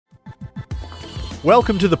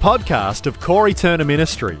Welcome to the podcast of Corey Turner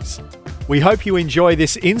Ministries. We hope you enjoy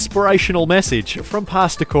this inspirational message from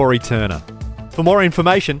Pastor Corey Turner. For more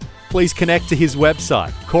information, please connect to his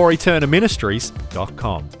website,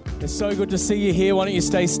 coreyturnerministries.com. It's so good to see you here. Why don't you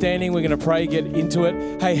stay standing? We're going to pray, get into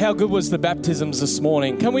it. Hey, how good was the baptisms this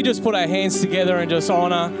morning? Can we just put our hands together and just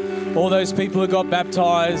honor all those people who got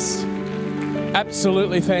baptized?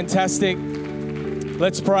 Absolutely fantastic.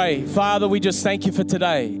 Let's pray. Father, we just thank you for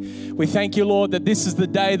today. We thank you, Lord, that this is the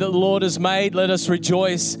day that the Lord has made. Let us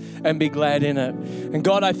rejoice and be glad in it. And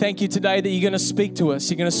God, I thank you today that you're going to speak to us.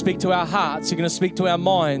 You're going to speak to our hearts. You're going to speak to our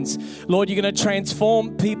minds. Lord, you're going to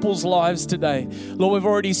transform people's lives today. Lord, we've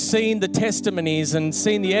already seen the testimonies and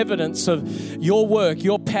seen the evidence of your work,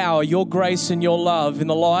 your power, your grace, and your love in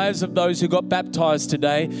the lives of those who got baptized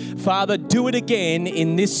today. Father, do it again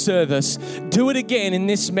in this service. Do it again in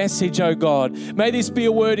this message, oh God. May this be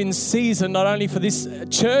a word in season, not only for this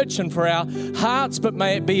church and for our hearts, but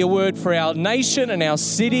may it be a word for our nation and our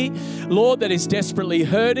city, Lord, that is desperately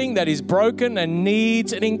hurting, that is broken and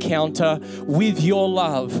needs an encounter with your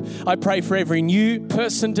love. I pray for every new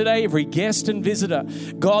person today, every guest and visitor.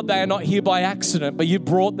 God, they are not here by accident, but you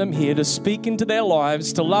brought them here to speak into their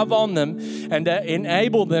lives, to love on them, and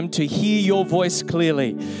enable them to hear your voice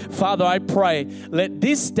clearly. Father, I pray, let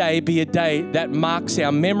this day be a day that marks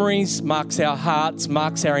our memories, marks our hearts,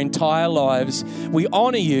 marks our entire lives. We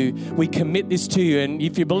honor you. We commit this to you. And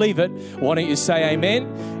if you believe it, why don't you say amen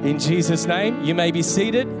in Jesus' name? You may be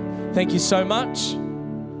seated. Thank you so much.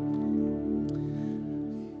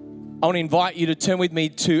 I want to invite you to turn with me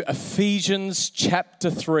to Ephesians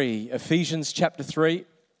chapter 3. Ephesians chapter 3.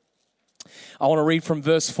 I want to read from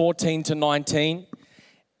verse 14 to 19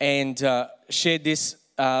 and shared this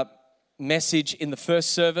message in the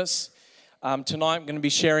first service. Tonight I'm going to be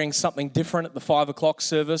sharing something different at the 5 o'clock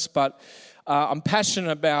service, but I'm passionate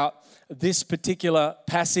about this particular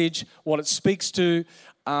passage, what it speaks to.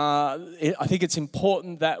 I think it's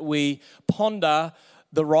important that we ponder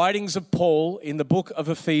the writings of Paul in the book of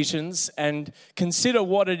Ephesians and consider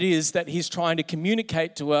what it is that he's trying to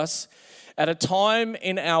communicate to us at a time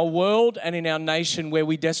in our world and in our nation where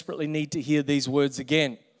we desperately need to hear these words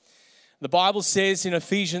again. The Bible says in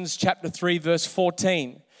Ephesians chapter 3, verse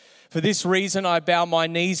 14, "For this reason I bow my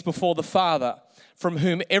knees before the Father, from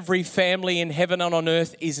whom every family in heaven and on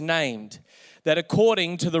earth is named, that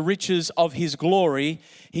according to the riches of his glory,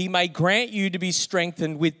 he may grant you to be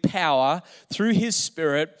strengthened with power through his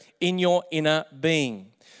Spirit in your inner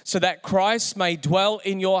being, so that Christ may dwell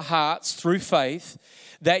in your hearts through faith,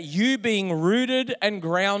 that you being rooted and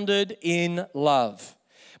grounded in love,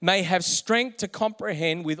 may have strength to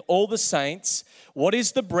comprehend with all the saints what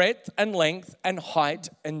is the breadth and length and height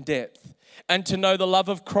and depth, and to know the love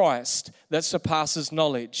of Christ that surpasses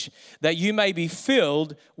knowledge, that you may be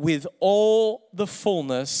filled with all the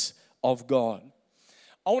fullness of God."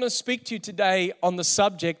 I want to speak to you today on the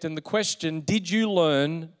subject and the question, did you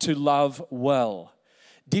learn to love well?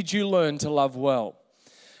 Did you learn to love well?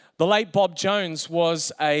 The late Bob Jones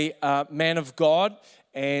was a man of God,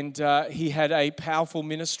 and he had a powerful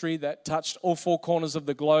ministry that touched all four corners of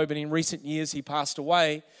the globe, and in recent years he passed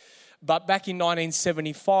away. But back in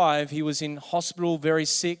 1975, he was in hospital, very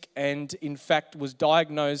sick, and in fact was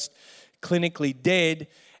diagnosed clinically dead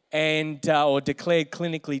and or declared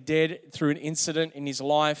clinically dead through an incident in his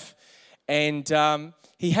life. And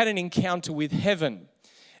he had an encounter with heaven.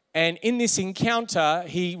 And in this encounter,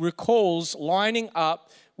 he recalls lining up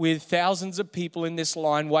with thousands of people in this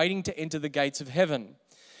line waiting to enter the gates of heaven.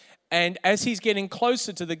 And as he's getting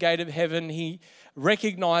closer to the gate of heaven, he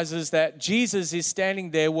recognizes that Jesus is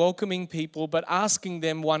standing there welcoming people, but asking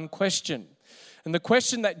them one question. And the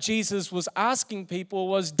question that Jesus was asking people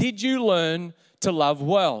was, did you learn to love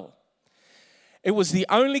well? It was the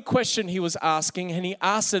only question he was asking, and he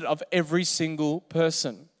asked it of every single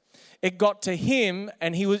person. It got to him,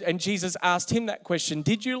 and Jesus asked him that question,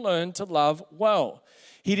 did you learn to love well?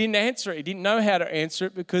 He didn't answer it. He didn't know how to answer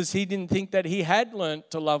it because he didn't think that he had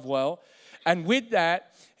learned to love well. And with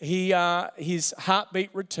that, his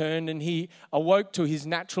heartbeat returned and he awoke to his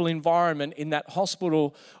natural environment in that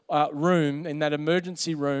hospital room, in that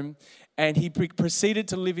emergency room. And he proceeded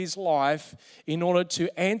to live his life in order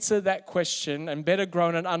to answer that question and better grow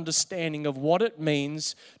an understanding of what it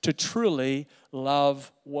means to truly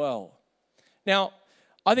love well. Now,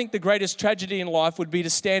 I think the greatest tragedy in life would be to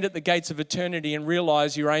stand at the gates of eternity and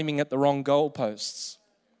realize you're aiming at the wrong goalposts.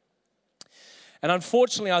 And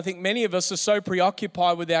unfortunately, I think many of us are so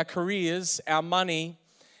preoccupied with our careers, our money,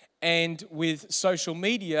 and with social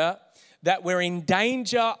media that we're in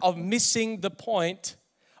danger of missing the point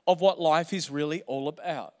of what life is really all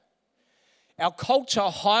about. Our culture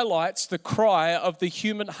highlights the cry of the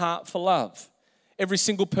human heart for love. Every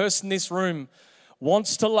single person in this room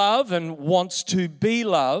wants to love and wants to be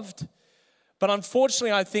loved. But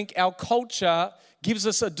unfortunately, I think our culture gives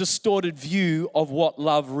us a distorted view of what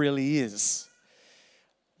love really is.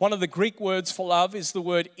 One of the Greek words for love is the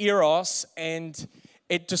word eros, and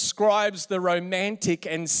it describes the romantic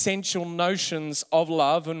and sensual notions of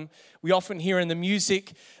love. And we often hear in the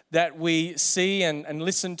music that we see and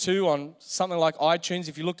listen to on something like iTunes.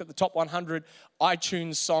 If you looked at the top 100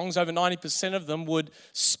 iTunes songs, over 90% of them would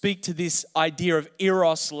speak to this idea of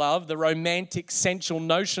eros love, the romantic, sensual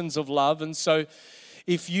notions of love. And so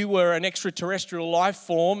if you were an extraterrestrial life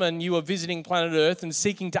form and you were visiting planet Earth and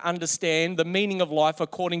seeking to understand the meaning of life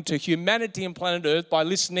according to humanity and planet Earth by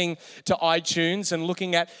listening to iTunes and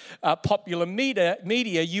looking at popular media,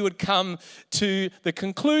 you would come to the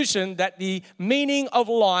conclusion that the meaning of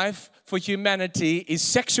life for humanity is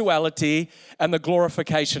sexuality and the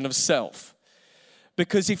glorification of self.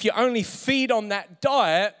 Because if you only feed on that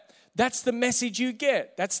diet, that's the message you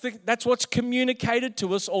get. That's what's communicated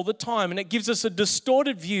to us all the time. And it gives us a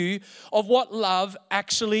distorted view of what love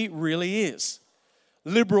actually really is.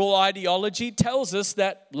 Liberal ideology tells us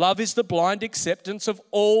that love is the blind acceptance of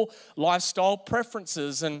all lifestyle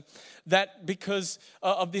preferences. And that because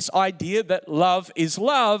of this idea that love is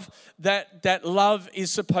love, that love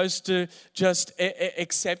is supposed to just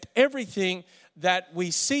accept everything that we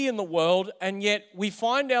see in the world, and yet we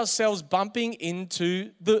find ourselves bumping into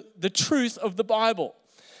the truth of the Bible.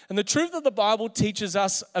 And the truth of the Bible teaches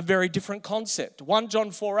us a very different concept. 1 John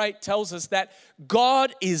 4:8 tells us that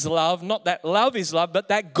God is love, not that love is love, but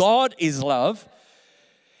that God is love.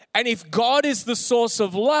 And if God is the source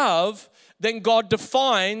of love, then God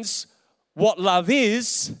defines what love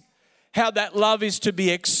is, how that love is to be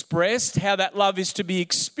expressed, how that love is to be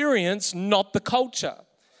experienced, not the culture.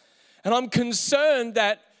 And I'm concerned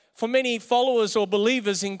that for many followers or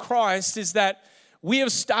believers in Christ is that we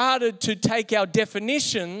have started to take our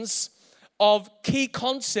definitions of key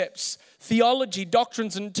concepts, theology,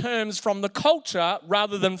 doctrines, and terms from the culture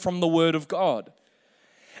rather than from the Word of God.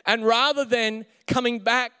 And rather than coming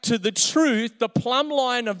back to the truth, the plumb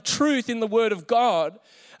line of truth in the Word of God,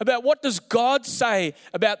 about what does God say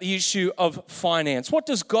about the issue of finance? What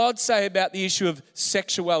does God say about the issue of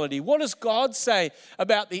sexuality? What does God say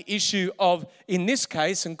about the issue of, in this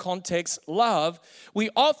case and context, love? We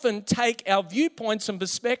often take our viewpoints and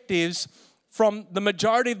perspectives from the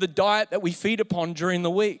majority of the diet that we feed upon during the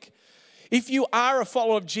week. If you are a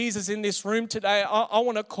follower of Jesus in this room today, I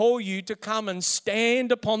want to call you to come and stand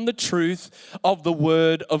upon the truth of the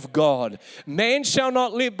Word of God. Man shall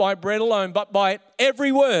not live by bread alone, but by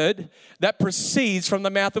every word that proceeds from the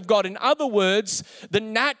mouth of God. In other words, the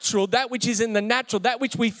natural, that which is in the natural, that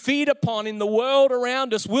which we feed upon in the world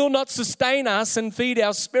around us will not sustain us and feed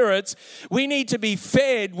our spirits. We need to be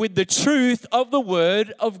fed with the truth of the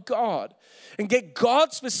Word of God and get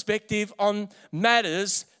God's perspective on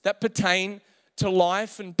matters that pertain to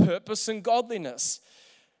life and purpose and godliness.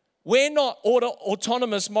 We're not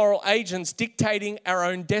autonomous moral agents dictating our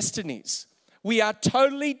own destinies. We are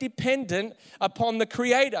totally dependent upon the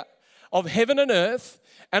Creator of heaven and earth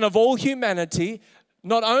and of all humanity,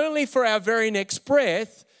 not only for our very next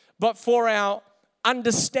breath, but for our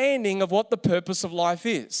understanding of what the purpose of life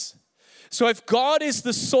is. So if God is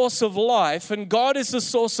the source of life and God is the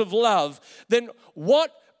source of love, then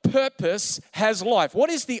what purpose has life? What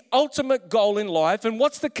is the ultimate goal in life, and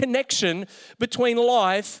what's the connection between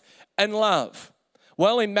life and love?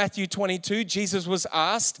 Well, in Matthew 22, Jesus was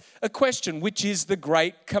asked a question, which is the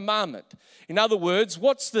great commandment. In other words,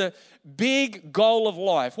 what's the big goal of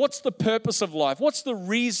life? What's the purpose of life? What's the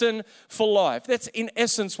reason for life? That's in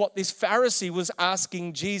essence what this Pharisee was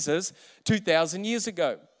asking Jesus 2,000 years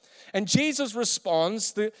ago. And Jesus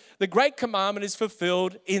responds, the great commandment is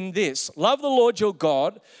fulfilled in this: love the Lord your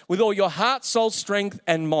God with all your heart, soul, strength,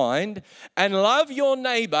 and mind, and love your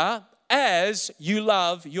neighbor as you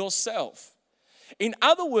love yourself. In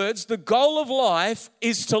other words, the goal of life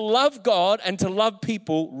is to love God and to love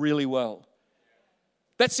people really well.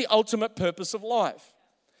 That's the ultimate purpose of life.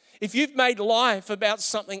 If you've made life about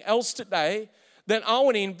something else today, then I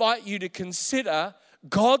want to invite you to consider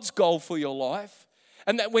God's goal for your life.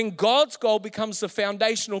 And that when God's goal becomes the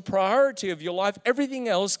foundational priority of your life, everything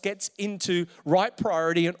else gets into right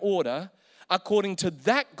priority and order according to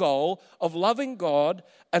that goal of loving God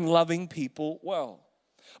and loving people well.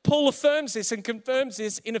 Paul affirms this and confirms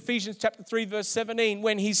this in Ephesians chapter 3, verse 17,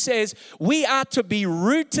 when he says, we are to be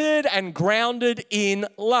rooted and grounded in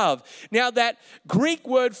love. Now, that Greek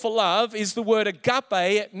word for love is the word agape.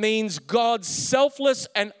 It means God's selfless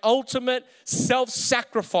and ultimate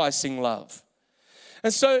self-sacrificing love.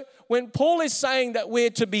 And so when Paul is saying that we're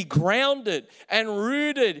to be grounded and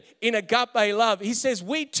rooted in agape love, he says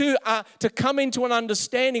we too are to come into an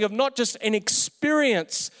understanding of not just an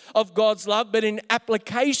experience of God's love, but an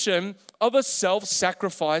application of a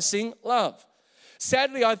self-sacrificing love.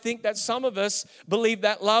 Sadly, I think that some of us believe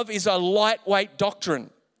that love is a lightweight doctrine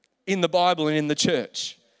in the Bible and in the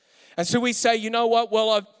church. And so we say, you know what,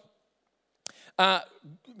 well, I've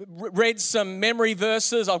read some memory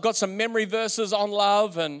verses. I've got some memory verses on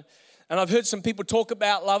love, and I've heard some people talk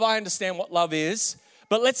about love. I understand what love is,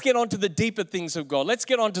 but let's get on to the deeper things of God. Let's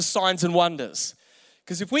get on to signs and wonders.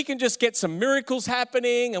 Because if we can just get some miracles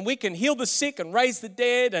happening, and we can heal the sick and raise the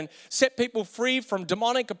dead and set people free from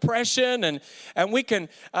demonic oppression, and we can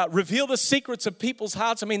reveal the secrets of people's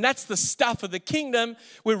hearts, I mean, that's the stuff of the kingdom.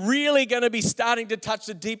 We're really going to be starting to touch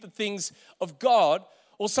the deeper things of God.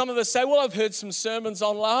 Or some of us say, well, I've heard some sermons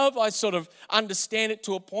on love. I sort of understand it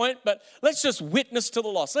to a point, but let's just witness to the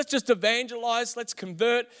lost. Let's just evangelize. Let's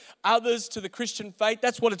convert others to the Christian faith.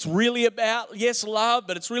 That's what it's really about. Yes, love,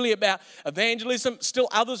 but it's really about evangelism. Still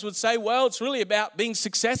others would say, well, it's really about being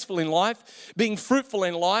successful in life, being fruitful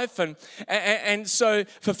in life, and so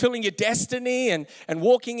fulfilling your destiny and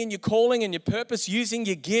walking in your calling and your purpose, using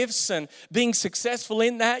your gifts and being successful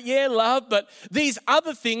in that. Yeah, love, but these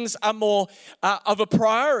other things are more of a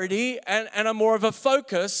priority and are more of a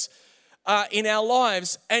focus in our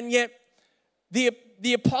lives. And yet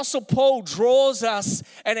the Apostle Paul draws us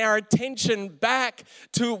and our attention back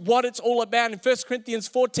to what it's all about. In 1 Corinthians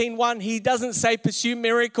 14:1, he doesn't say pursue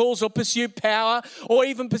miracles or pursue power or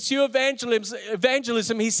even pursue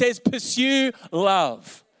evangelism. He says pursue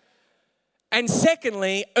love. And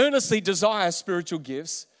secondly, earnestly desire spiritual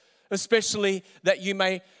gifts, especially that you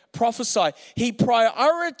may prophesy. He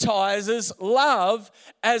prioritizes love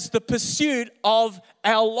as the pursuit of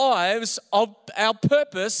our lives, of our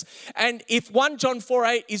purpose. And if 1 John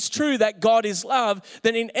 4:8 is true that God is love,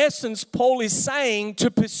 then in essence, Paul is saying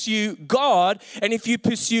to pursue God. And if you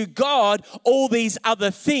pursue God, all these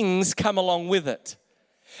other things come along with it.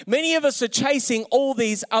 Many of us are chasing all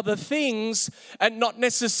these other things and not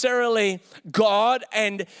necessarily God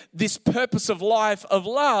and this purpose of life of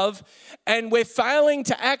love, and we're failing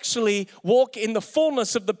to actually walk in the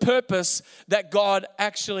fullness of the purpose that God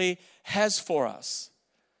actually has for us.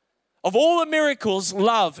 Of all the miracles,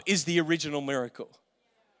 love is the original miracle.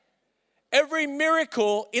 Every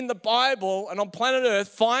miracle in the Bible and on planet Earth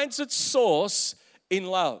finds its source in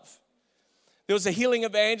love. There was a healing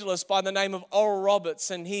evangelist by the name of Oral Roberts,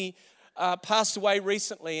 and he passed away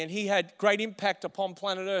recently, and he had great impact upon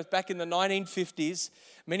planet Earth back in the 1950s.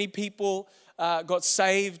 Many people got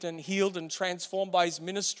saved and healed and transformed by his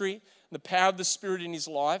ministry and the power of the Spirit in his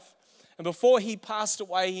life. And before he passed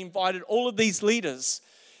away, he invited all of these leaders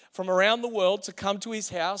from around the world to come to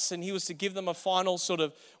his house, and he was to give them a final sort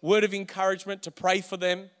of word of encouragement, to pray for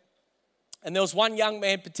them. And there was one young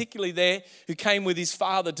man particularly there who came with his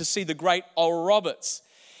father to see the great Oral Roberts.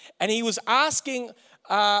 And he was asking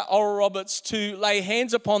Oral Roberts to lay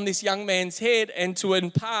hands upon this young man's head and to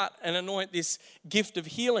impart and anoint this gift of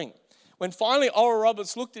healing. When finally Oral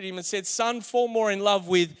Roberts looked at him and said, "Son, fall more in love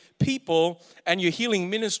with people and your healing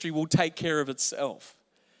ministry will take care of itself."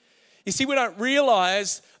 You see, we don't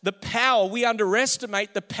realize the power, we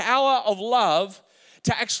underestimate the power of love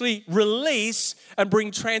to actually release and bring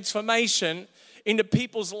transformation into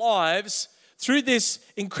people's lives through this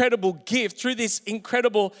incredible gift, through this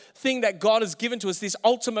incredible thing that God has given to us, this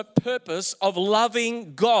ultimate purpose of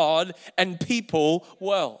loving God and people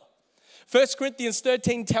well. 1 Corinthians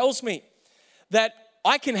 13 tells me that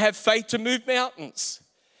I can have faith to move mountains.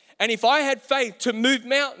 And if I had faith to move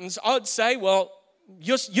mountains, I would say, well,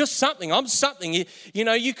 you're something, I'm something. You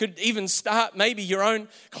know, you could even start maybe your own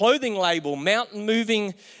clothing label, mountain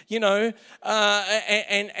moving,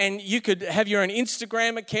 and you could have your own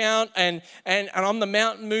Instagram account and I'm the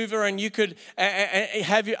mountain mover, and you could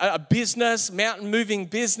have a business, mountain moving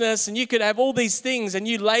business, and you could have all these things and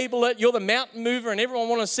you label it, you're the mountain mover, and everyone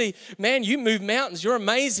want to see, man, you move mountains, you're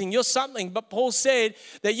amazing, you're something. But Paul said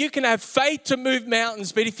that you can have faith to move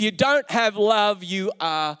mountains, but if you don't have love, you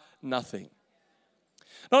are nothing.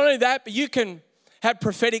 Not only that, but you can have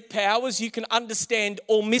prophetic powers. You can understand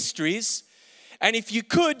all mysteries. And if you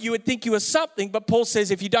could, you would think you were something. But Paul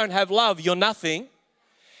says if you don't have love, you're nothing.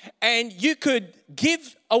 and you could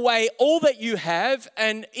give away all that you have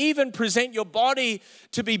and even present your body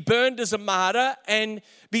to be burned as a martyr and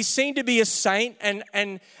be seen to be a saint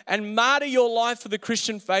and martyr your life for the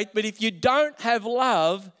Christian faith. But if you don't have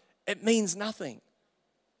love, it means nothing.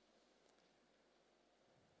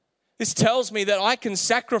 This tells me that I can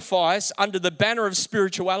sacrifice under the banner of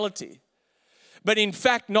spirituality, but in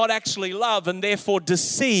fact not actually love and therefore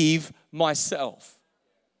deceive myself.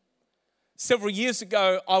 Several years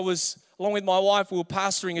ago, I was, along with my wife, we were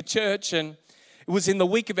pastoring a church, and it was in the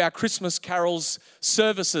week of our Christmas carols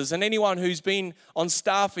services. And anyone who's been on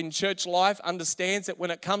staff in church life understands that when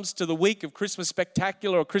it comes to the week of Christmas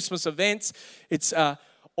spectacular or Christmas events, it's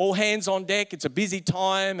all hands on deck. It's a busy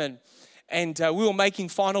time, and we were making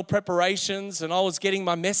final preparations, and I was getting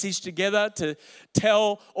my message together to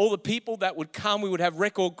tell all the people that would come. We would have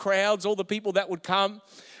record crowds, all the people that would come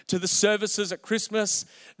to the services at Christmas,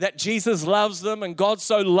 that Jesus loves them and God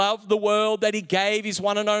so loved the world that he gave his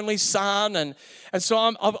one and only son. And so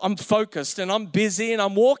I'm focused and I'm busy, and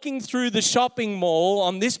I'm walking through the shopping mall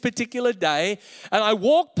on this particular day, and I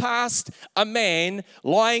walk past a man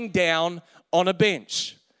lying down on a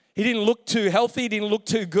bench. He didn't look too healthy, he didn't look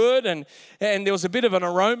too good, and there was a bit of an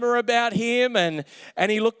aroma about him, and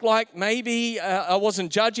he looked like maybe, I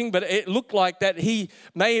wasn't judging, but it looked like that he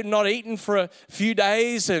may have not eaten for a few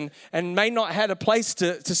days and may not had a place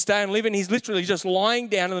to stay and live in. He's literally just lying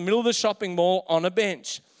down in the middle of the shopping mall on a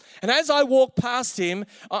bench. And as I walk past him,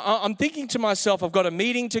 I'm thinking to myself, I've got a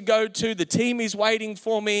meeting to go to. The team is waiting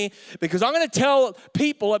for me because I'm going to tell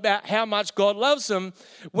people about how much God loves them,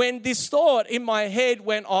 when this thought in my head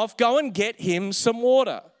went off, go and get him some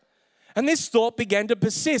water. And this thought began to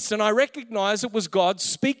persist, and I recognized it was God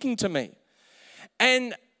speaking to me.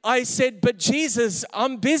 And I said, but Jesus,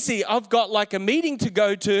 I'm busy. I've got like a meeting to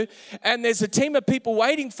go to, and there's a team of people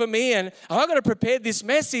waiting for me, and I've got to prepare this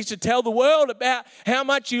message to tell the world about how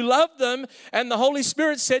much you love them. And the Holy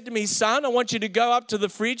Spirit said to me, son, I want you to go up to the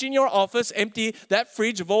fridge in your office, empty that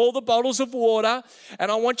fridge of all the bottles of water,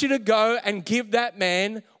 and I want you to go and give that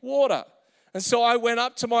man water. And so I went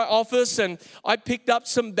up to my office and I picked up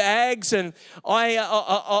some bags, and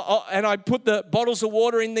I put the bottles of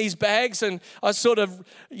water in these bags, and I sort of,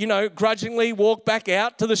 grudgingly walked back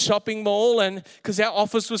out to the shopping mall, and because our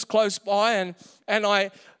office was close by, and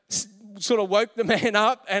I sort of woke the man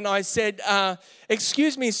up and I said,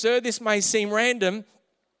 excuse me, sir, this may seem random.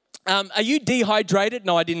 Are you dehydrated?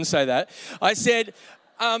 No, I didn't say that. I said,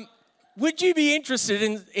 would you be interested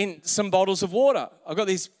in some bottles of water? I've got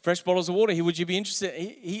these fresh bottles of water here. Would you be interested?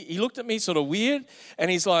 He looked at me sort of weird,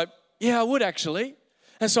 and he's like, yeah, I would actually.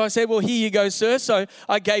 And so I said, well, here you go, sir. So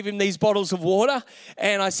I gave him these bottles of water,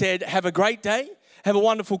 and I said, have a great day. Have a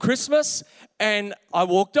wonderful Christmas. And I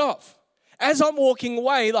walked off. As I'm walking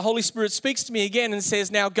away, the Holy Spirit speaks to me again and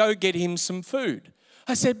says, now go get him some food.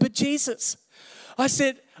 I said, but Jesus, I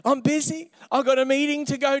said, I'm busy. I've got a meeting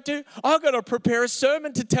to go to. I've got to prepare a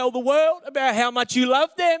sermon to tell the world about how much you love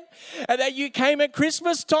them, and that you came at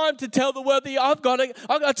Christmas time to tell the world that I've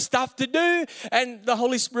got stuff to do. And the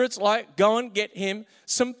Holy Spirit's like, go and get him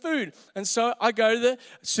some food. And so I go to the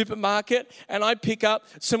supermarket and I pick up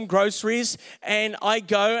some groceries, and I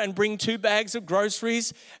go and bring 2 bags of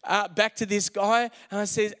groceries back to this guy. And I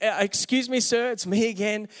say, excuse me, sir, it's me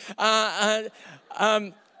again.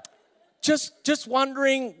 Just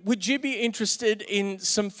wondering, would you be interested in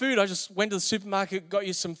some food? I just went to the supermarket, got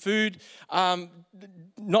you some food,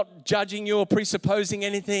 not judging you or presupposing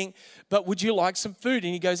anything, but would you like some food?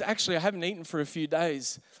 And he goes, actually, I haven't eaten for a few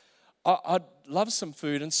days. I'd love some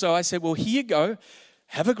food. And so I said, well, here you go.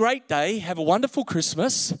 Have a great day. Have a wonderful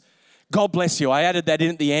Christmas. God bless you. I added that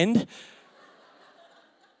in at the end.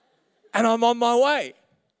 And I'm on my way.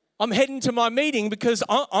 I'm heading to my meeting because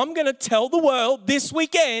I'm going to tell the world this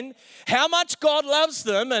weekend how much God loves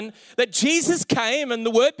them, and that Jesus came and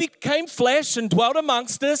the Word became flesh and dwelt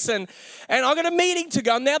amongst us. And I got a meeting to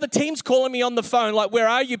go. Now the team's calling me on the phone like, where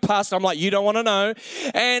are you, Pastor? I'm like, you don't want to know.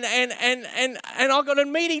 And I got a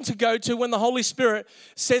meeting to go to when the Holy Spirit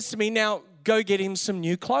says to me, now go get him some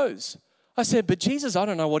new clothes. I said, but Jesus, I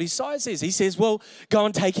don't know what his size is. He says, well, go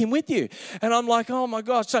and take him with you. And I'm like, oh my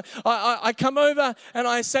gosh. So I come over and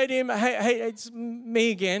I say to him, hey, it's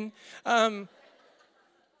me again.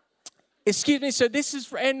 Excuse me, so this is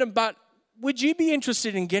random, but would you be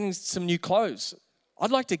interested in getting some new clothes? I'd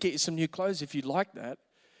like to get you some new clothes if you'd like that.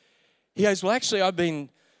 He goes, well, actually, I've been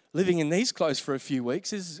living in these clothes for a few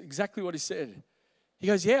weeks. This is exactly what he said. He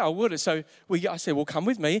goes, yeah, I would. So I said, well, come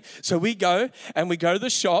with me. So we go to the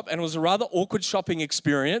shop, and it was a rather awkward shopping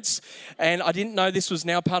experience. And I didn't know this was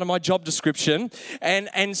now part of my job description.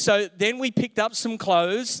 And so then we picked up some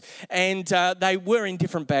clothes, and they were in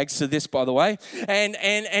different bags to this, by the way.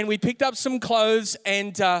 And we picked up some clothes,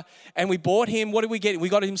 and we bought him, what did we get? We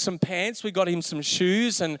got him some pants, we got him some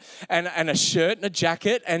shoes, and a shirt and a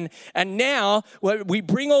jacket. And now we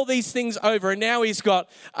bring all these things over, and now he's got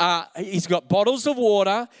bottles of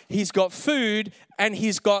water, he's got food, and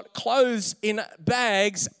he's got clothes in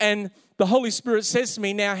bags. And the Holy Spirit says to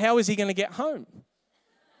me, now how is he going to get home?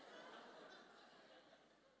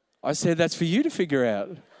 I said, that's for you to figure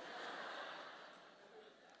out.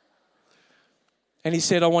 And he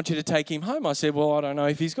said, I want you to take him home. I said, well, I don't know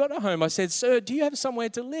if he's got a home. I said, sir, do you have somewhere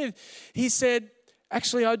to live? He said,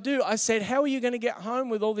 actually, I do. I said, how are you going to get home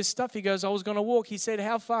with all this stuff? He goes, I was going to walk. He said,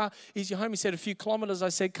 how far is your home? He said, a few kilometers. I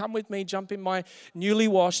said, come with me, jump in my newly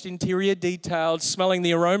washed, interior detailed, smelling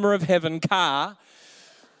the aroma of heaven car,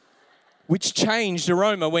 which changed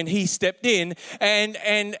aroma when he stepped in.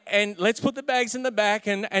 And let's put the bags in the back.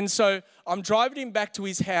 And so I'm driving him back to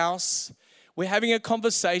his house. We're having a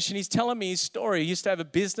conversation. He's telling me his story. He used to have a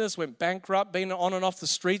business, went bankrupt, been on and off the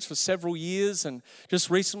streets for several years, and just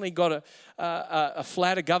recently got a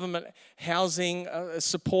flat, a government housing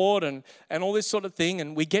support and all this sort of thing.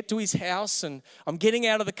 And we get to his house, and I'm getting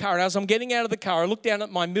out of the car. And as I'm getting out of the car, I look down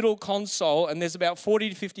at my middle console, and there's about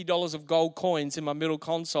 $40 to $50 of gold coins in my middle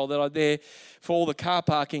console that are there for all the car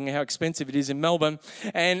parking and how expensive it is in Melbourne.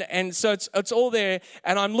 And so it's all there.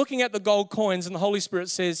 And I'm looking at the gold coins, and the Holy Spirit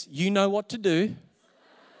says, you know what to do.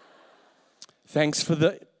 Thanks for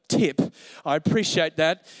the tip. I appreciate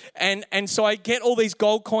that. And so I get all these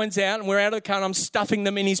gold coins out, and we're out of the car, and I'm stuffing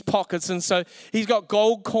them in his pockets. And so he's got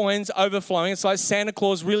gold coins overflowing. It's like Santa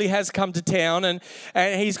Claus really has come to town, and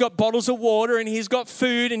he's got bottles of water, and he's got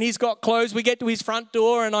food, and he's got clothes. We get to his front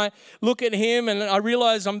door, and I look at him, and I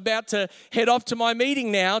realize I'm about to head off to my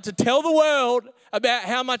meeting now to tell the world about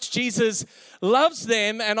how much Jesus loves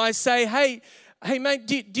them. And I say, hey mate,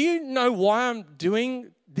 do you know why I'm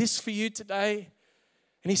doing this for you today?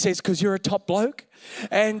 And he says, because you're a top bloke.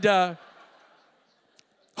 And I'm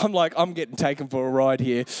like, I'm getting taken for a ride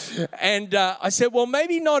here. And I said, well,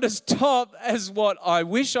 maybe not as top as what I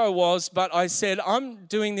wish I was, but I said, I'm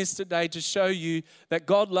doing this today to show you that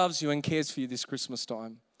God loves you and cares for you this Christmas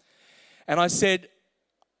time. And I said,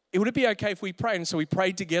 would it be okay if we prayed? And so we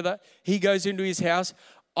prayed together. He goes into his house.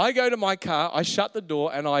 I go to my car, I shut the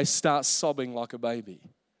door, and I start sobbing like a baby.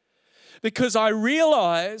 Because I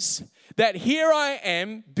realize that here I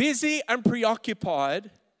am, busy and preoccupied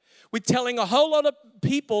with telling a whole lot of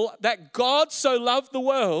people that God so loved the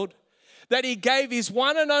world that he gave his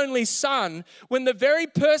one and only son, when the very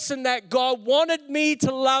person that God wanted me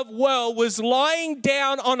to love well was lying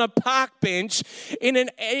down on a park bench in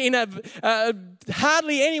a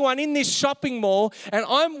hardly anyone in this shopping mall, and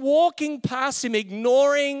I'm walking past him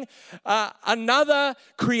ignoring another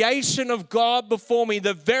creation of God before me,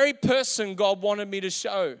 the very person God wanted me to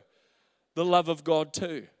show the love of God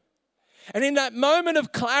to. And in that moment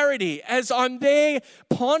of clarity, as I'm there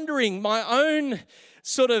pondering my own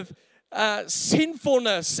sort of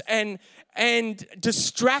sinfulness and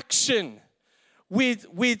distraction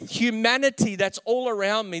with humanity that's all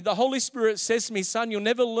around me, the Holy Spirit says to me, son, you'll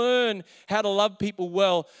never learn how to love people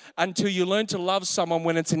well until you learn to love someone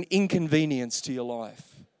when it's an inconvenience to your life.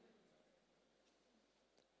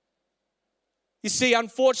 You see,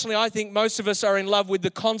 unfortunately, I think most of us are in love with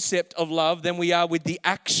the concept of love than we are with the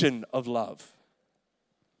action of love.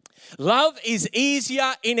 Love is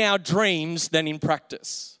easier in our dreams than in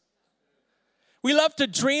practice. We love to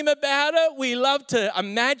dream about it, we love to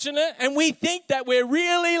imagine it, and we think that we're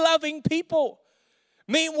really loving people.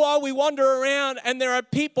 Meanwhile, we wander around and there are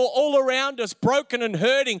people all around us broken and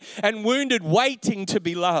hurting and wounded, waiting to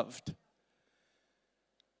be loved.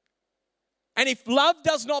 And if love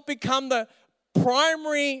does not become the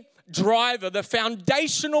primary driver, the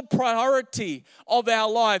foundational priority of our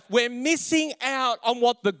life, we're missing out on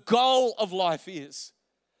what the goal of life is,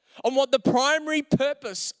 on what the primary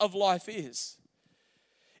purpose of life is.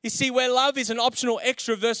 You see, where love is an optional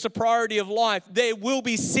extra versus the priority of life, there will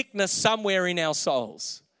be sickness somewhere in our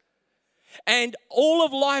souls. And all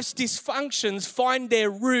of life's dysfunctions find their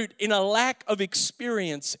root in a lack of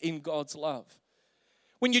experience in God's love.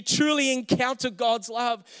 When you truly encounter God's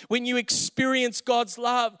love, when you experience God's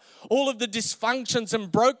love, all of the dysfunctions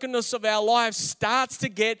and brokenness of our lives starts to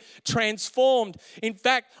get transformed. In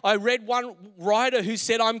fact, I read one writer who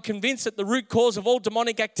said, I'm convinced that the root cause of all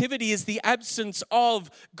demonic activity is the absence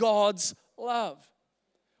of God's love.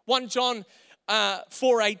 1 John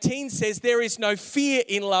 4:18 says, there is no fear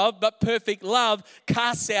in love, but perfect love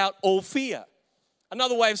casts out all fear.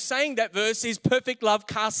 Another way of saying that verse is perfect love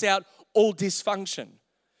casts out all dysfunction.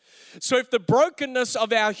 So if the brokenness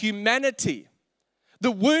of our humanity,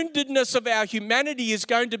 the woundedness of our humanity is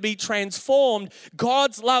going to be transformed,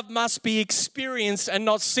 God's love must be experienced and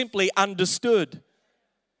not simply understood.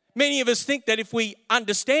 Many of us think that if we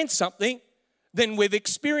understand something, then we've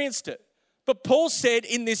experienced it. But Paul said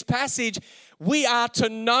in this passage, we are to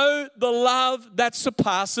know the love that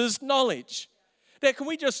surpasses knowledge. Now, can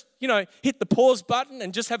we just, hit the pause button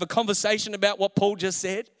and just have a conversation about what Paul just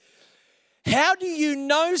said? How do you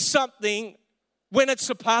know something when it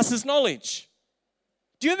surpasses knowledge?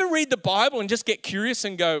 Do you ever read the Bible and just get curious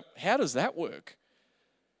and go, how does that work?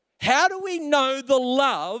 How do we know the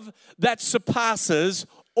love that surpasses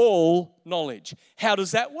all knowledge? How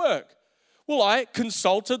does that work? Well, I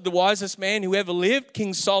consulted the wisest man who ever lived,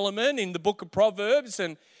 King Solomon, in the book of Proverbs,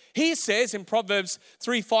 and he says in Proverbs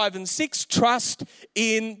 3, 5, and 6, trust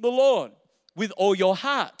in the Lord with all your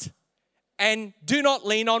heart and do not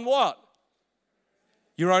lean on what?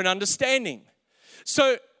 Your own understanding.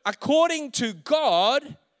 So according to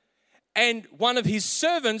God and one of his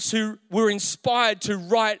servants who were inspired to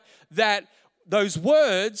write those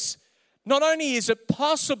words, not only is it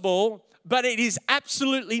possible, but it is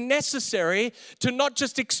absolutely necessary to not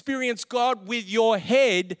just experience God with your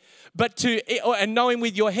head, and know him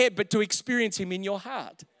with your head, but to experience him in your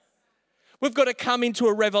heart. We've got to come into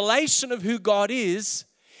a revelation of who God is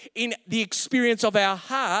in the experience of our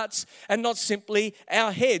hearts and not simply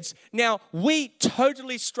our heads. Now, we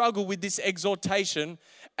totally struggle with this exhortation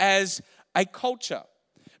as a culture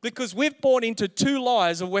because we've bought into two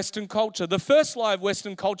lies of Western culture. The first lie of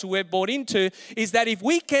Western culture we've bought into is that if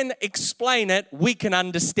we can explain it, we can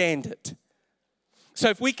understand it. So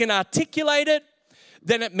if we can articulate it,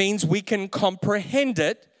 then it means we can comprehend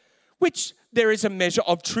it, which there is a measure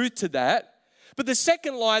of truth to that. But the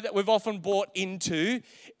second lie that we've often bought into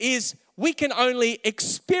is we can only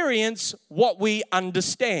experience what we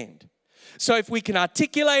understand. So if we can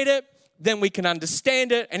articulate it, then we can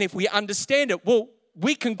understand it. And if we understand it, well,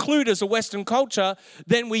 we conclude as a Western culture,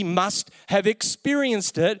 then we must have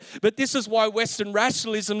experienced it. But this is why Western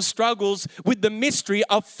rationalism struggles with the mystery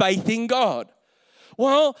of faith in God.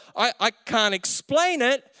 Well, I can't explain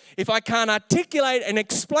it. If I can't articulate and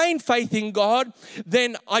explain faith in God,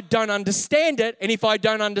 then I don't understand it. And if I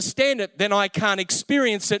don't understand it, then I can't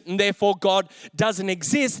experience it. And therefore, God doesn't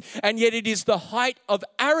exist. And yet it is the height of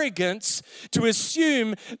arrogance to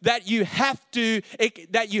assume that you have to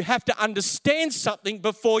understand something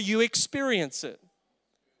before you experience it.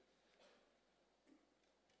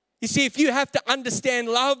 You see, if you have to understand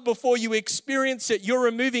love before you experience it, you're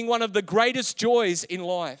removing one of the greatest joys in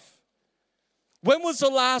life. When was the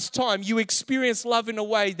last time you experienced love in a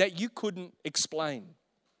way that you couldn't explain?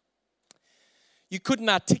 You couldn't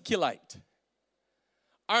articulate.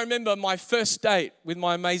 I remember my first date with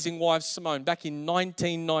my amazing wife, Simone, back in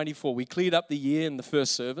 1994. We cleared up the year in the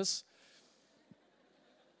first service.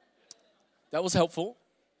 That was helpful.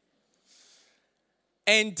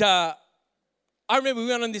 And I remember we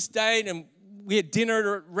went on this date and we had dinner at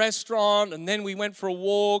a restaurant and then we went for a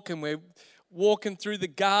walk and we're walking through the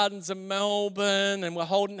gardens of Melbourne and we're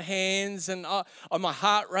holding hands and my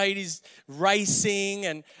heart rate is racing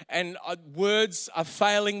and words are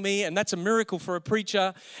failing me, and that's a miracle for a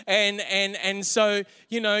preacher. And so,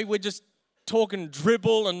 we're just talking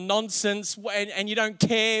dribble and nonsense and you don't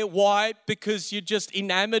care why, because you're just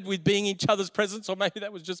enamored with being in each other's presence, or maybe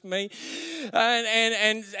that was just me.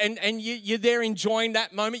 And you're there enjoying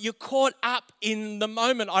that moment. You're caught up in the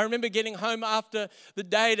moment. I remember getting home after the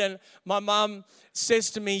date and my mum says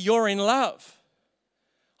to me, "You're in love."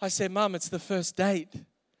 I said, "Mum, it's the first date."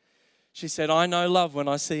 She said, "I know love when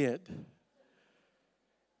I see it."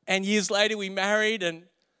 And years later we married, and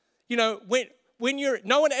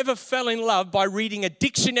no one ever fell in love by reading a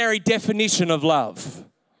dictionary definition of love.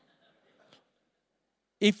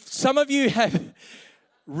 If some of you have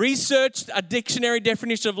researched a dictionary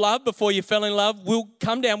definition of love before you fell in love, we'll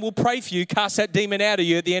come down, we'll pray for you, cast that demon out of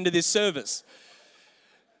you at the end of this service.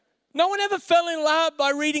 No one ever fell in love by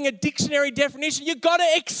reading a dictionary definition. You've got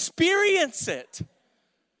to experience it.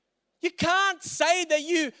 You can't say that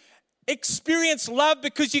you experience love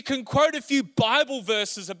because you can quote a few Bible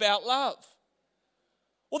verses about love,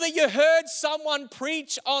 or that you heard someone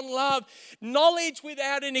preach on love. Knowledge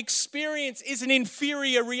without an experience is an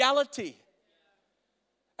inferior reality.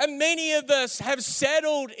 And many of us have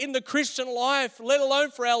settled in the Christian life, let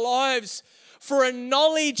alone for our lives, for a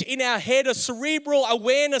knowledge in our head, a cerebral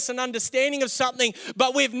awareness and understanding of something,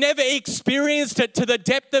 but we've never experienced it to the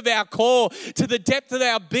depth of our core, to the depth of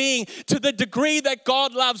our being, to the degree that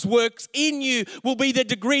God loves works in you will be the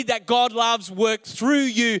degree that God loves work through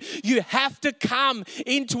you. You have to come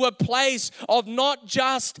into a place of not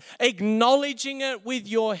just acknowledging it with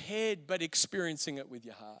your head, but experiencing it with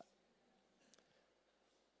your heart.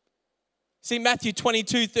 See, Matthew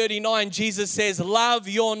 22:39, Jesus says, love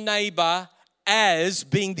your neighbor as,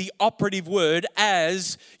 being the operative word,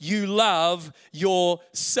 as you love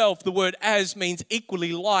yourself. The word as means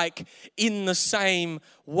equally, like, in the same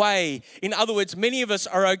way. In other words, many of us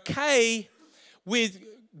are okay with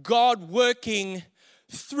God working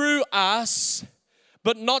through us,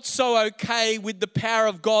 but not so okay with the power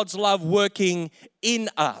of God's love working in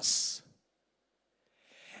us.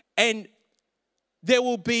 And there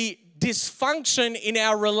will be dysfunction in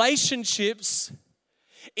our relationships,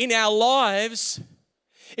 in our lives,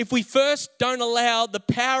 if we first don't allow the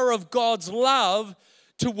power of God's love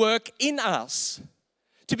to work in us,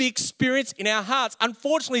 to be experienced in our hearts.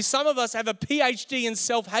 Unfortunately, some of us have a PhD in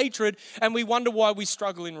self-hatred and we wonder why we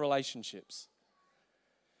struggle in relationships.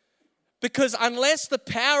 Because unless the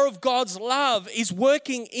power of God's love is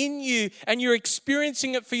working in you and you're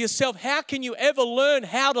experiencing it for yourself, how can you ever learn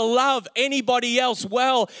how to love anybody else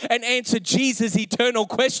well and answer Jesus' eternal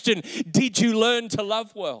question, did you learn to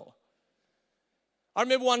love well? I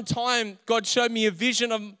remember one time God showed me a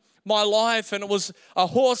vision of my life, and it was a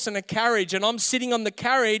horse and a carriage, and I'm sitting on the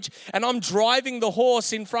carriage and I'm driving the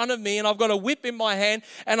horse in front of me, and I've got a whip in my hand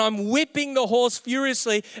and I'm whipping the horse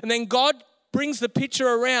furiously, and then God brings the picture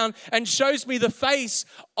around and shows me the face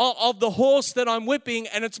of the horse that I'm whipping,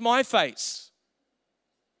 and it's my face.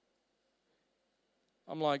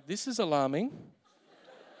 I'm like, this is alarming.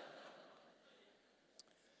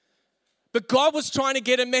 But God was trying to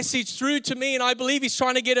get a message through to me, and I believe He's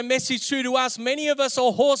trying to get a message through to us. Many of us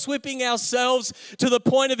are horsewhipping ourselves to the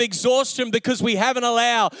point of exhaustion because we haven't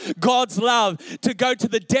allowed God's love to go to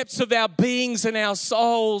the depths of our beings and our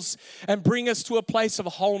souls and bring us to a place of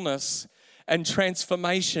wholeness and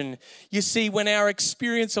transformation. You see, when our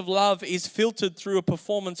experience of love is filtered through a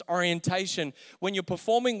performance orientation, when you're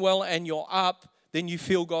performing well and you're up, then you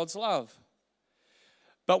feel God's love.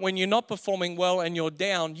 But when you're not performing well and you're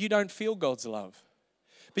down, you don't feel God's love.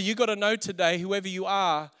 But you got to know today, whoever you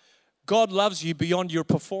are, God loves you beyond your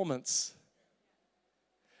performance.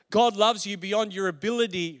 God loves you beyond your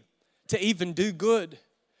ability to even do good.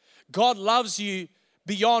 God loves you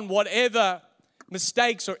beyond whatever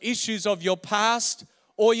mistakes or issues of your past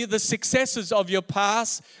or the successes of your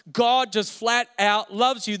past. God just flat out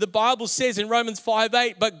loves you. The Bible says in Romans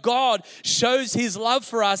 5:8, but God shows His love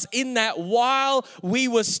for us in that while we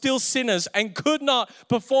were still sinners and could not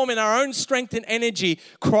perform in our own strength and energy,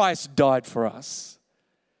 Christ died for us.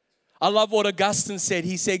 I love what Augustine said.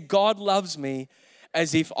 He said, God loves me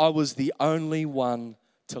as if I was the only one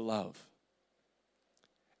to love.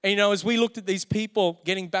 And as we looked at these people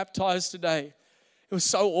getting baptized today, it was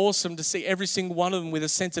so awesome to see every single one of them with a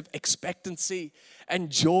sense of expectancy and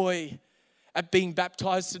joy at being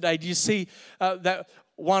baptized today. Do you see that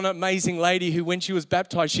one amazing lady who, when she was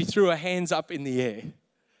baptized, she threw her hands up in the air?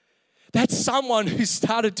 That's someone who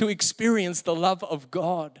started to experience the love of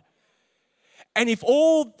God. And if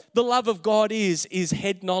all the love of God is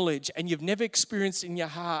head knowledge, and you've never experienced in your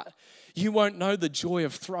heart, you won't know the joy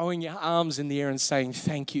of throwing your arms in the air and saying,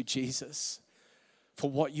 thank you, Jesus, for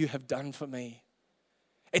what you have done for me.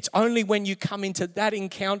 It's only when you come into that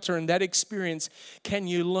encounter and that experience can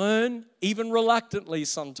you learn, even reluctantly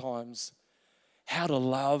sometimes, how to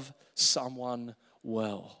love someone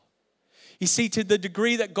well. You see, to the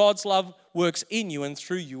degree that God's love works in you and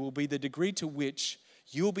through you will be the degree to which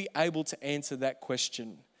you'll be able to answer that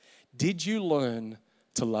question. Did you learn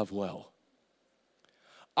to love well?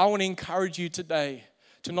 I want to encourage you today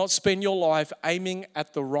to not spend your life aiming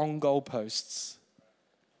at the wrong goalposts.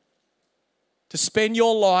 To spend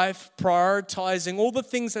your life prioritizing all the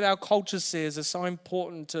things that our culture says are so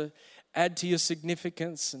important to add to your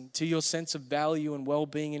significance and to your sense of value and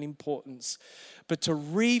well-being and importance. But to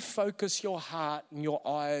refocus your heart and your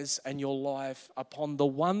eyes and your life upon the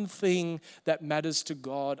one thing that matters to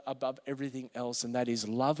God above everything else, and that is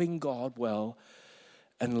loving God well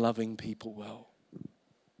and loving people well.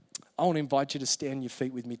 I want to invite you to stand on your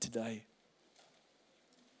feet with me today.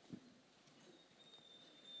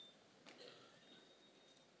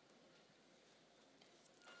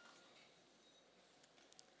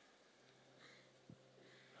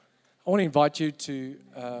 I want to invite you to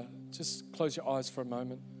just close your eyes for a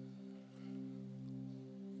moment.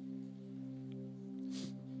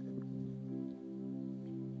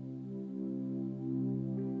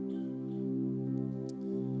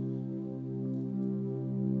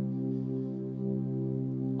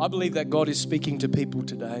 I believe that God is speaking to people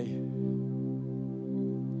today.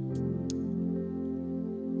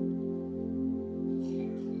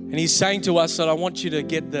 And He's saying to us that I want you to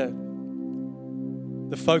get the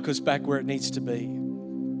focus back where it needs to be.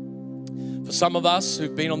 For some of us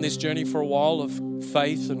who've been on this journey for a while of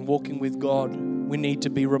faith and walking with God, we need to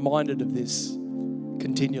be reminded of this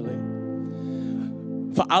continually.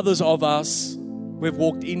 For others of us, we've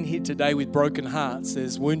walked in here today with broken hearts.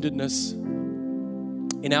 There's woundedness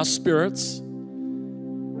in our spirits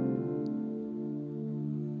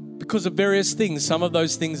because of various things. Some of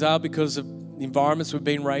those things are because of the environments we've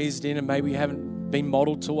been raised in, and maybe haven't been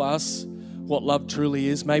modeled to us what love truly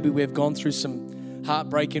is. Maybe we've gone through some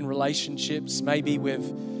heartbreaking relationships. Maybe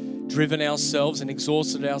we've driven ourselves and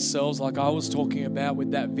exhausted ourselves, like I was talking about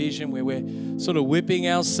with that vision, where we're sort of whipping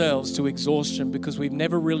ourselves to exhaustion because we've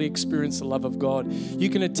never really experienced the love of God.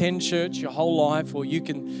 You can attend church your whole life, or you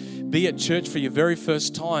can be at church for your very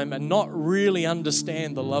first time and not really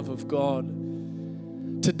understand the love of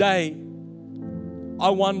God. Today, I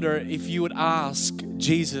wonder if you would ask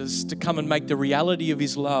Jesus to come and make the reality of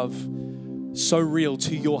His love so real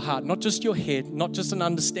to your heart, not just your head, not just an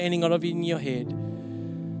understanding of it in your head,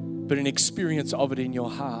 but an experience of it in your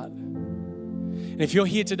heart. And if you're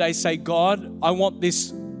here today, say, God, I want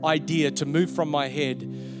this idea to move from my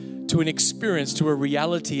head to an experience, to a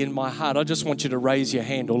reality in my heart. I just want you to raise your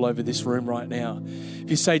hand all over this room right now. If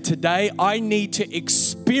you say, today, I need to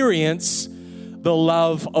experience the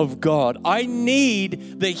love of God. I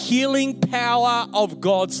need the healing power of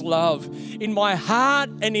God's love in my heart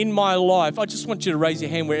and in my life. I just want you to raise your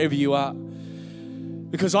hand wherever you are.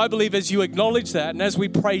 Because I believe as you acknowledge that and as we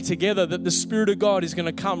pray together, that the Spirit of God is going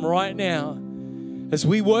to come right now as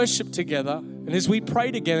we worship together and as we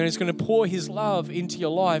pray together, He's going to pour His love into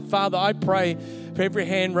your life. Father, I pray for every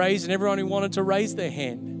hand raised and everyone who wanted to raise their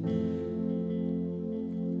hand,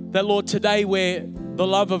 that, Lord, today where the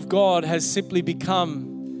love of God has simply become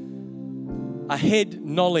a head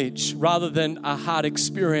knowledge rather than a heart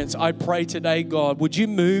experience, I pray today, God, would you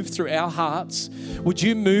move through our hearts? Would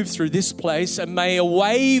you move through this place, and may a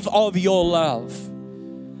wave of your love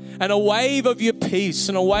and a wave of your peace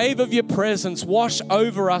and a wave of your presence wash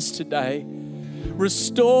over us today.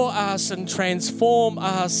 Restore us and transform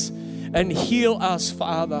us and heal us,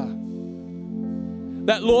 Father.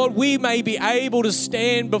 That, Lord, we may be able to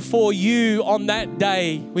stand before you on that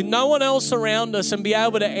day with no one else around us and be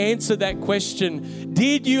able to answer that question.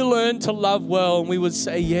 Did you learn to love well? And we would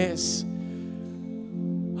say, yes.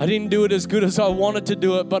 I didn't do it as good as I wanted to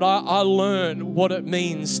do it, but I learned what it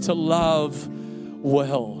means to love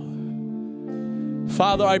well.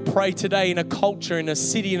 Father, I pray today in a culture, in a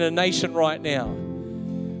city, in a nation right now,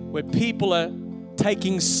 where people are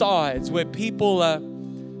taking sides, where people are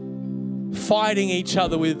fighting each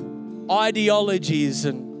other with ideologies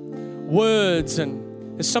and words,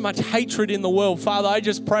 and there's so much hatred in the world. Father, I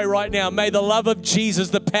just pray right now, may the love of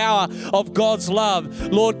Jesus, the power of God's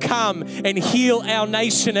love, Lord, come and heal our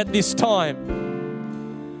nation at this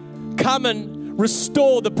time. Come and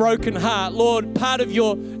restore the broken heart. Lord, part of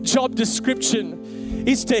your job description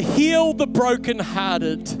is to heal the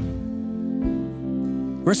brokenhearted,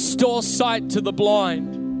 restore sight to the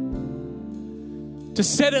blind, to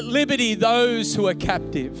set at liberty those who are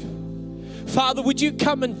captive. Father, would you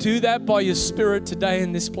come and do that by your Spirit today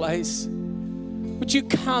in this place? Would you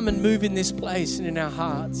come and move in this place and in our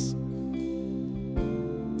hearts?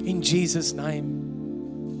 In Jesus' name.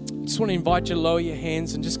 I just want to invite you to lower your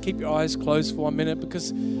hands and just keep your eyes closed for 1 minute, because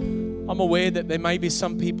I'm aware that there may be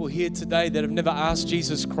some people here today that have never asked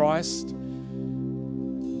Jesus Christ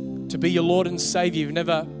to be your Lord and Savior. You've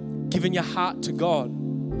never given your heart to God.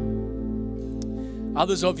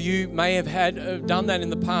 Others of you may have done that in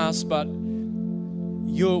the past, but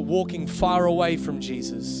you're walking far away from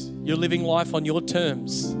Jesus. You're living life on your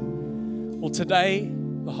terms. Well, today,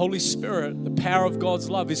 the Holy Spirit, the power of God's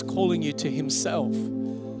love, is calling you to Himself.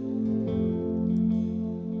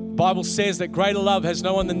 The Bible says that greater love has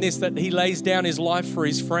no one than this, that He lays down His life for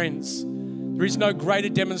His friends. There is no greater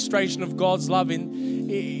demonstration of God's love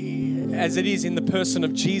as it is in the person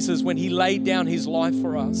of Jesus, when He laid down His life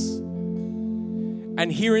for us.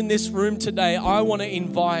 And here in this room today, I want to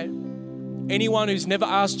invite anyone who's never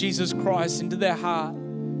asked Jesus Christ into their heart,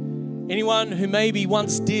 anyone who maybe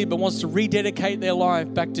once did but wants to rededicate their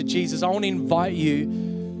life back to Jesus, I want to invite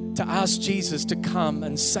you to ask Jesus to come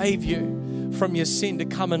and save you from your sin, to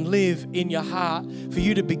come and live in your heart, for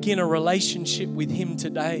you to begin a relationship with Him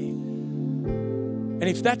today. And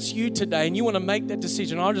if that's you today and you want to make that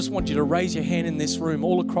decision, I just want you to raise your hand in this room,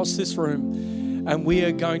 all across this room. And we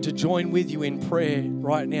are going to join with you in prayer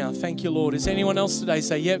right now. Thank you, Lord. Is anyone else today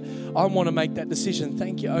say, yep, I want to make that decision?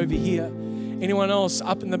 Thank you. Over here. Anyone else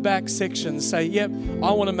up in the back section say, yep,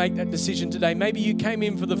 I want to make that decision today. Maybe you came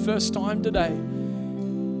in for the first time today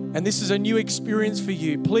and this is a new experience for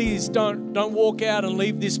you. Please don't walk out and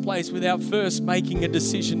leave this place without first making a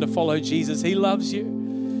decision to follow Jesus. He loves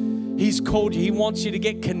you. He's called you. He wants you to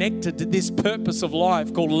get connected to this purpose of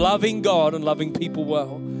life called loving God and loving people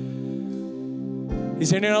well. Is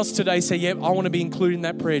there anyone else today say, yep, I want to be included in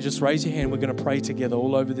that prayer? Just raise your hand. We're going to pray together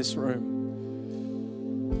all over this room.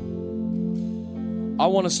 I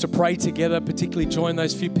want us to pray together, particularly join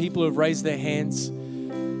those few people who have raised their hands.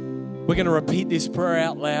 We're going to repeat this prayer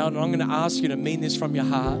out loud, and I'm going to ask you to mean this from your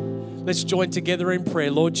heart. Let's join together in prayer.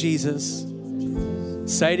 Lord Jesus,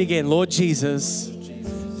 say it again. Lord Jesus,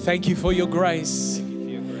 thank you for your grace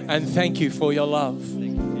and thank you for your love.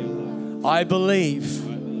 I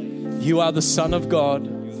believe you are the Son of God.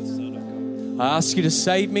 I ask you to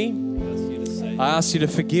save me. I ask you to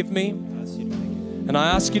forgive me. And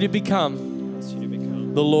I ask you to become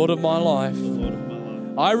the Lord of my life.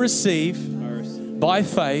 I receive by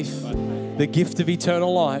faith the gift of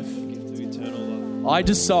eternal life. I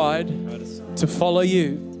decide to follow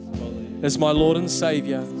you as my Lord and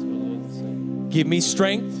Savior. Give me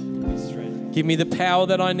strength. Give me the power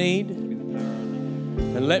that I need.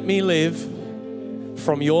 And let me live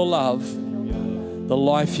from your love the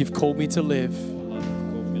life you've called me to live.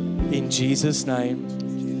 In Jesus'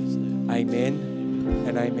 name, amen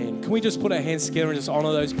and amen. Can we just put our hands together and just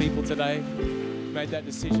honor those people today who made that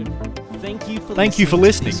decision? Thank you for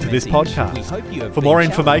listening to this podcast. For more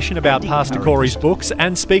information about Pastor Corey's books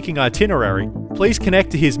and speaking itinerary, please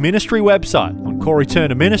connect to his ministry website on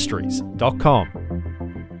CoreyTurnerMinistries.com.